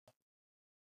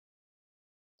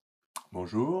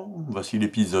Bonjour, voici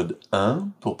l'épisode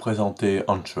 1 pour présenter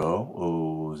Onshore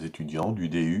aux étudiants du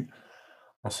DU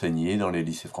enseignés dans les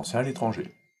lycées français à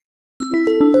l'étranger.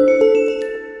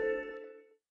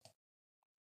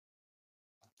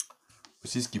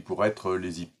 Voici ce qui pourrait être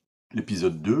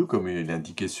l'épisode 2 comme il est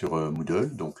indiqué sur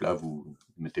Moodle. Donc là, vous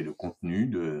mettez le contenu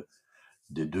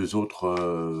des deux autres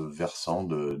versants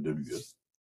de l'UE.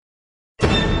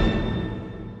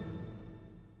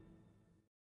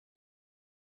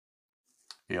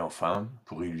 Et enfin,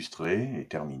 pour illustrer et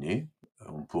terminer,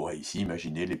 on pourrait ici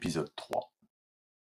imaginer l'épisode 3.